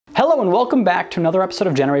Hello and welcome back to another episode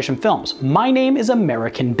of Generation Films. My name is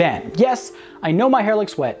American Ben. Yes, I know my hair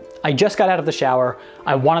looks wet. I just got out of the shower.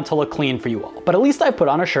 I wanted to look clean for you all, but at least I put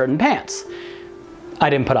on a shirt and pants. I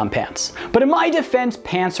didn't put on pants. But in my defense,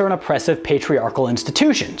 pants are an oppressive patriarchal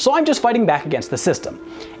institution, so I'm just fighting back against the system.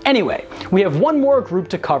 Anyway, we have one more group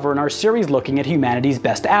to cover in our series looking at humanity's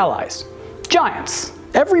best allies. Giants.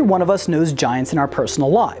 Every one of us knows giants in our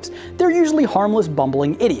personal lives. They're usually harmless,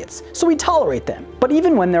 bumbling idiots, so we tolerate them. But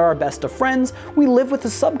even when they're our best of friends, we live with a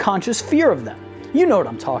subconscious fear of them. You know what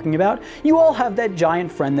I'm talking about. You all have that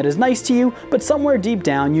giant friend that is nice to you, but somewhere deep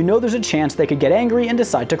down you know there's a chance they could get angry and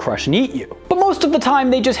decide to crush and eat you. But most of the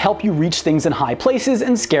time they just help you reach things in high places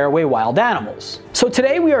and scare away wild animals. So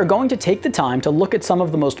today we are going to take the time to look at some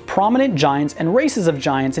of the most prominent giants and races of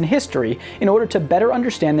giants in history in order to better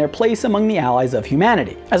understand their place among the allies of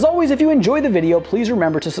humanity. As always, if you enjoy the video, please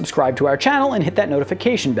remember to subscribe to our channel and hit that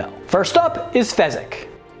notification bell. First up is Fezzik.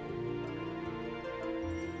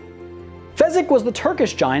 Fezzik was the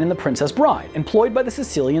Turkish giant in The Princess Bride, employed by the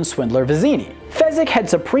Sicilian swindler Vizzini. Fezzik had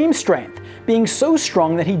supreme strength, being so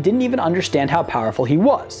strong that he didn't even understand how powerful he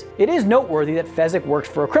was. It is noteworthy that Fezzik worked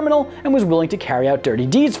for a criminal and was willing to carry out dirty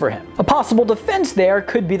deeds for him. A possible defense there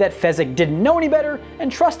could be that Fezzik didn't know any better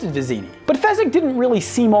and trusted Vizzini. But Fezzik didn't really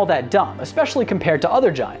seem all that dumb, especially compared to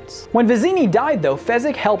other giants. When Vizzini died though,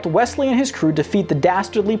 Fezzik helped Wesley and his crew defeat the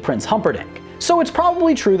dastardly Prince Humperdinck. So it's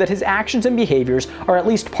probably true that his actions and behaviors are at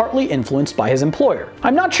least partly influenced by his employer.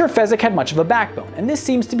 I'm not sure Fezzik had much of a backbone, and this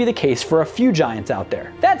seems to be the case for a few giants out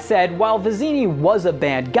there. That said, while Vizzini was a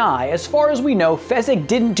bad guy, as far as we know, Fezzik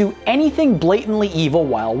didn't do anything blatantly evil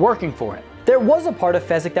while working for him. There was a part of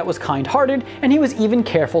Fezzik that was kind-hearted, and he was even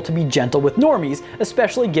careful to be gentle with normies,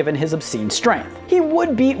 especially given his obscene strength. He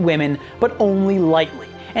would beat women, but only lightly.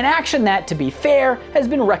 An action that, to be fair, has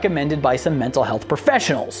been recommended by some mental health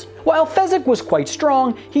professionals. While Fezzik was quite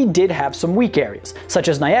strong, he did have some weak areas, such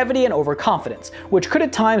as naivety and overconfidence, which could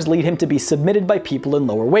at times lead him to be submitted by people in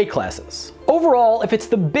lower weight classes. Overall, if it's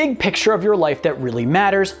the big picture of your life that really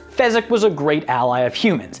matters, Fezzik was a great ally of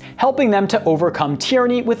humans, helping them to overcome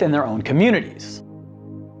tyranny within their own communities.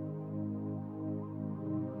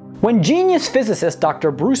 When genius physicist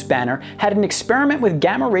Dr. Bruce Banner had an experiment with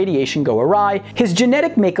gamma radiation go awry, his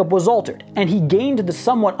genetic makeup was altered, and he gained the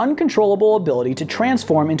somewhat uncontrollable ability to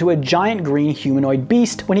transform into a giant green humanoid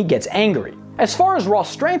beast when he gets angry. As far as raw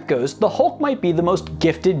strength goes, the Hulk might be the most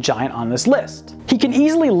gifted giant on this list. He can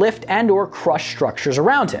easily lift and/or crush structures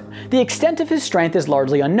around him. The extent of his strength is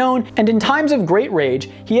largely unknown, and in times of great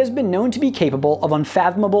rage, he has been known to be capable of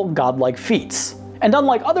unfathomable godlike feats. And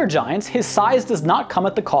unlike other giants, his size does not come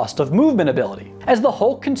at the cost of movement ability, as the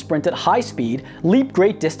Hulk can sprint at high speed, leap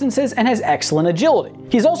great distances, and has excellent agility.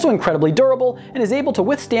 He's also incredibly durable and is able to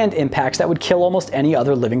withstand impacts that would kill almost any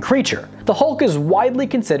other living creature. The Hulk is widely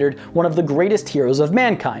considered one of the greatest heroes of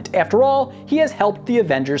mankind. After all, he has helped the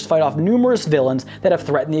Avengers fight off numerous villains that have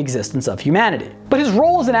threatened the existence of humanity. But his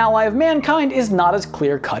role as an ally of mankind is not as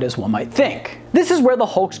clear-cut as one might think. This is where the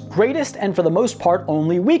Hulk's greatest and for the most part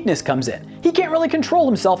only weakness comes in. He can't really control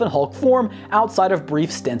himself in Hulk form outside of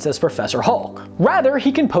brief stints as Professor Hulk. Rather,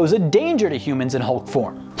 he can pose a danger to humans in Hulk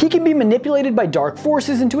form. He can be manipulated by dark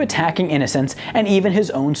forces into attacking innocents and even his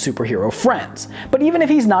own superhero friends. But even if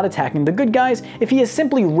he's not attacking the good guys, if he is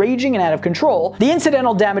simply raging and out of control, the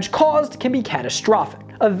incidental damage caused can be catastrophic.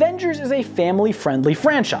 Avengers is a family-friendly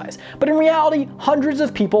franchise, but in reality, hundreds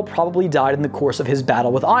of people probably died in the course of his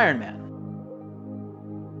battle with Iron Man.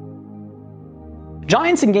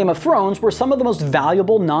 Giants in Game of Thrones were some of the most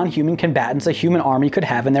valuable non-human combatants a human army could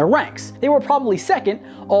have in their ranks. They were probably second,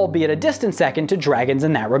 albeit a distant second, to dragons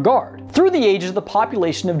in that regard. Through the ages, the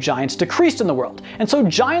population of giants decreased in the world, and so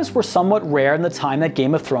giants were somewhat rare in the time that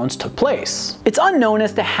Game of Thrones took place. It's unknown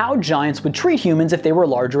as to how giants would treat humans if they were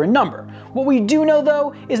larger in number. What we do know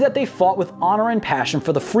though is that they fought with honor and passion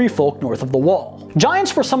for the free folk north of the Wall.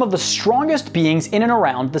 Giants were some of the strongest beings in and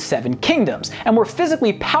around the Seven Kingdoms, and were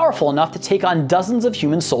physically powerful enough to take on dozens of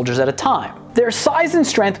human soldiers at a time. Their size and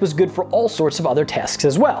strength was good for all sorts of other tasks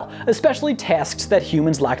as well, especially tasks that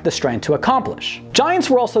humans lacked the strength to accomplish. Giants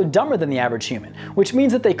were also dumber than the average human, which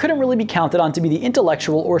means that they couldn't really be counted on to be the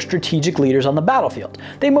intellectual or strategic leaders on the battlefield.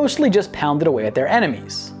 They mostly just pounded away at their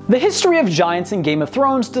enemies. The history of giants in Game of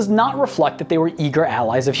Thrones does not reflect that they were eager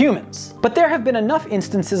allies of humans, but there have been enough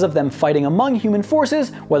instances of them fighting among human forces,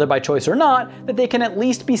 whether by choice or not, that they can at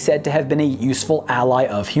least be said to have been a useful ally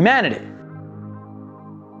of humanity.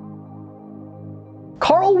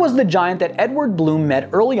 Carl was the giant that Edward Bloom met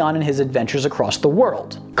early on in his adventures across the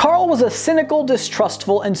world. Carl was a cynical,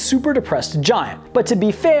 distrustful, and super depressed giant, but to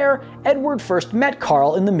be fair, Edward first met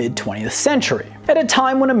Carl in the mid-20th century. at a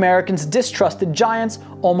time when Americans distrusted giants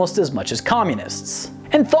almost as much as communists,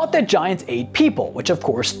 and thought that giants ate people, which of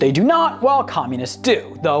course they do not, while communists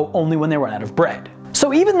do, though only when they run out of bread.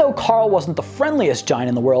 So even though Carl wasn't the friendliest giant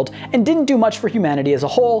in the world and didn't do much for humanity as a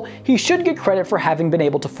whole, he should get credit for having been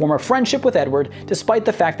able to form a friendship with Edward despite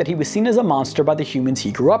the fact that he was seen as a monster by the humans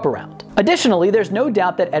he grew up around. Additionally, there's no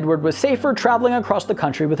doubt that Edward was safer traveling across the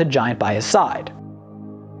country with a giant by his side.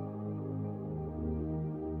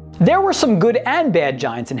 There were some good and bad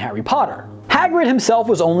giants in Harry Potter. Hagrid himself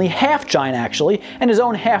was only half giant actually, and his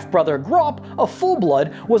own half-brother Grawp, a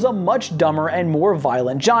full-blood, was a much dumber and more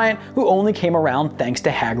violent giant who only came around thanks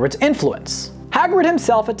to Hagrid's influence. Hagrid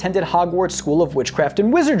himself attended Hogwarts School of Witchcraft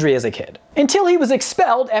and Wizardry as a kid, until he was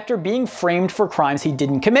expelled after being framed for crimes he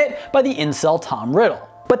didn't commit by the incel Tom Riddle.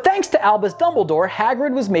 But thanks to Albus Dumbledore,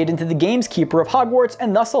 Hagrid was made into the gamekeeper of Hogwarts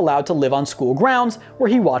and thus allowed to live on school grounds, where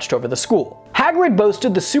he watched over the school. Hagrid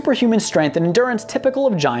boasted the superhuman strength and endurance typical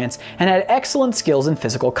of giants and had excellent skills in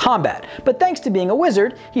physical combat, but thanks to being a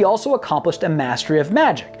wizard, he also accomplished a mastery of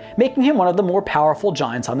magic, making him one of the more powerful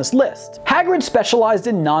giants on this list. Hagrid specialized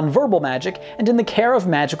in non-verbal magic and in the care of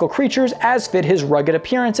magical creatures as fit his rugged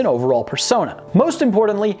appearance and overall persona. Most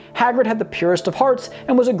importantly, Hagrid had the purest of hearts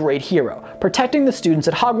and was a great hero, protecting the students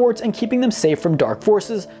at Hogwarts and keeping them safe from dark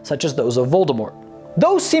forces such as those of Voldemort.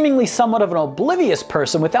 Though seemingly somewhat of an oblivious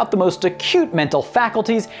person without the most acute mental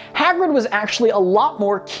faculties, Hagrid was actually a lot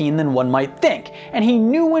more keen than one might think, and he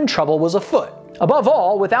knew when trouble was afoot. Above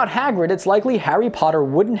all, without Hagrid, it's likely Harry Potter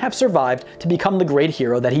wouldn't have survived to become the great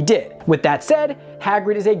hero that he did. With that said,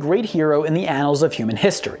 Hagrid is a great hero in the annals of human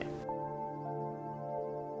history.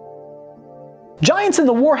 Giants in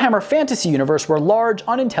the Warhammer Fantasy universe were large,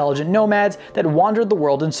 unintelligent nomads that wandered the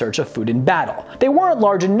world in search of food and battle. They weren't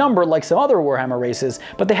large in number like some other Warhammer races,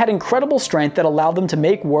 but they had incredible strength that allowed them to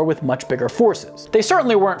make war with much bigger forces. They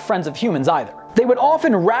certainly weren't friends of humans either. They would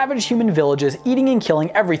often ravage human villages, eating and killing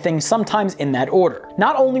everything, sometimes in that order.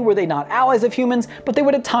 Not only were they not allies of humans, but they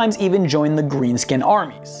would at times even join the Greenskin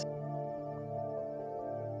armies.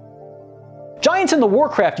 Giants in the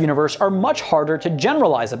Warcraft universe are much harder to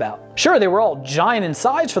generalize about. Sure, they were all giant in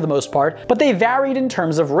size for the most part, but they varied in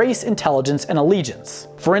terms of race, intelligence, and allegiance.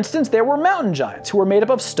 For instance, there were mountain giants who were made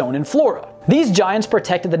up of stone and flora. These giants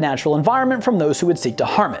protected the natural environment from those who would seek to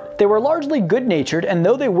harm it. They were largely good-natured, and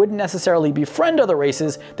though they wouldn't necessarily befriend other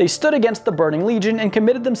races, they stood against the Burning Legion and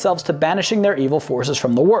committed themselves to banishing their evil forces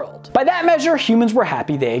from the world. By that measure, humans were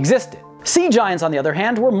happy they existed. Sea giants, on the other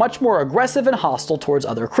hand, were much more aggressive and hostile towards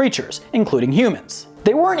other creatures, including humans.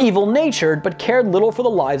 They weren't evil-natured, but cared little for the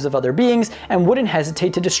lives of other beings and wouldn't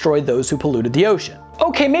hesitate to destroy those who polluted the ocean.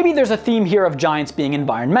 Okay, maybe there's a theme here of giants being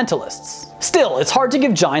environmentalists. Still, it's hard to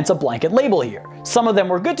give giants a blanket label here. Some of them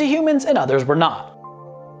were good to humans and others were not.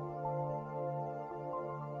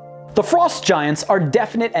 The Frost Giants are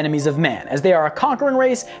definite enemies of man, as they are a conquering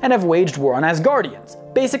race and have waged war on Asgardians,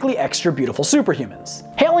 basically extra beautiful superhumans.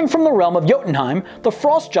 Hailing from the realm of Jotunheim, the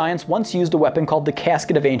Frost Giants once used a weapon called the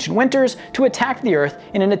Casket of Ancient Winters to attack the Earth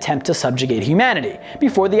in an attempt to subjugate humanity,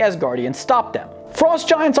 before the Asgardians stopped them. Frost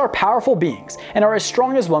Giants are powerful beings, and are as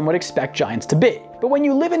strong as one would expect giants to be. But when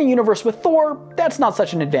you live in a universe with Thor, that's not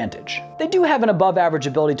such an advantage. They do have an above-average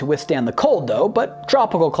ability to withstand the cold though, but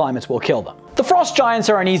tropical climates will kill them. The Frost Giants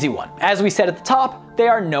are an easy one. As we said at the top, they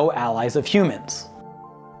are no allies of humans.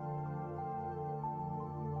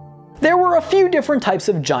 There were a few different types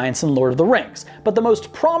of giants in Lord of the Rings, but the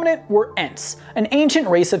most prominent were Ents, an ancient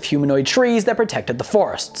race of humanoid trees that protected the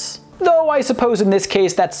forests. Though I suppose in this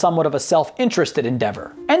case that's somewhat of a self-interested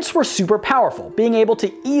endeavor. Ents were super powerful, being able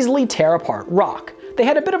to easily tear apart rock. They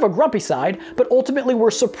had a bit of a grumpy side, but ultimately were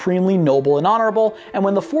supremely noble and honorable, and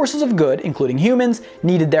when the forces of good, including humans,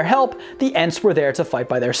 needed their help, the Ents were there to fight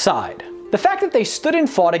by their side. The fact that they stood and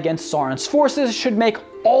fought against Sauron's forces should make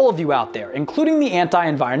all of you out there, including the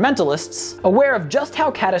anti-environmentalists, aware of just how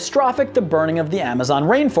catastrophic the burning of the Amazon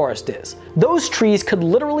rainforest is. Those trees could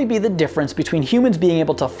literally be the difference between humans being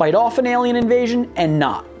able to fight off an alien invasion and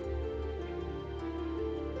not.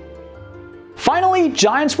 Finally,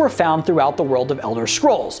 giants were found throughout the world of Elder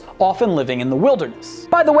Scrolls, often living in the wilderness.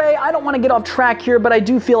 By the way, I don't want to get off track here, but I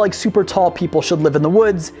do feel like super tall people should live in the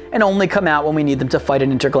woods and only come out when we need them to fight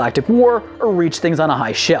an intergalactic war or reach things on a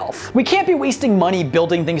high shelf. We can't be wasting money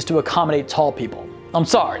building things to accommodate tall people. I'm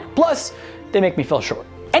sorry. Plus, they make me feel short.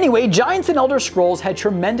 Anyway, giants in Elder Scrolls had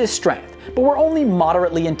tremendous strength, but were only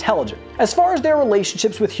moderately intelligent. As far as their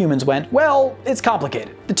relationships with humans went, well, it's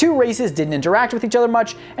complicated. The two races didn't interact with each other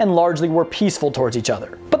much and largely were peaceful towards each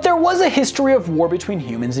other. But there was a history of war between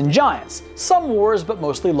humans and giants. Some wars, but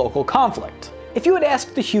mostly local conflict. If you had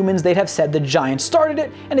asked the humans, they'd have said the giants started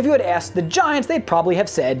it, and if you had asked the giants, they'd probably have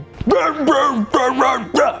said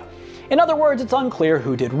In other words, it's unclear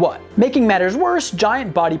who did what. Making matters worse,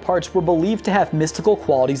 giant body parts were believed to have mystical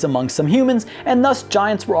qualities among some humans, and thus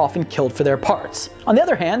giants were often killed for their parts. On the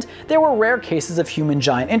other hand, there were rare cases of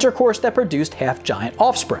human-giant intercourse that produced half-giant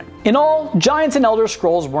offspring. In all, giants in Elder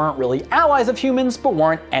Scrolls weren't really allies of humans, but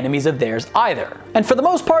weren't enemies of theirs either. And for the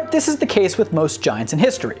most part, this is the case with most giants in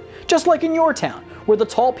history. Just like in your town, where the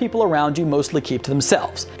tall people around you mostly keep to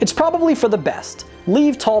themselves. It's probably for the best.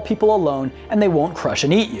 Leave tall people alone, and they won't crush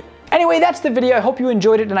and eat you. Anyway, that's the video. I hope you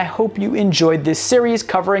enjoyed it, and I hope you enjoyed this series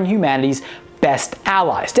covering humanity's best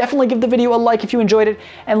allies. Definitely give the video a like if you enjoyed it,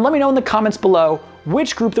 and let me know in the comments below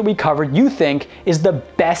which group that we covered you think is the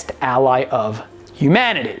best ally of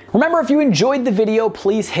humanity. Remember, if you enjoyed the video,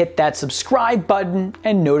 please hit that subscribe button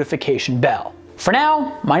and notification bell. For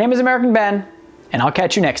now, my name is American Ben, and I'll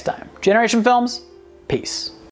catch you next time. Generation Films, peace.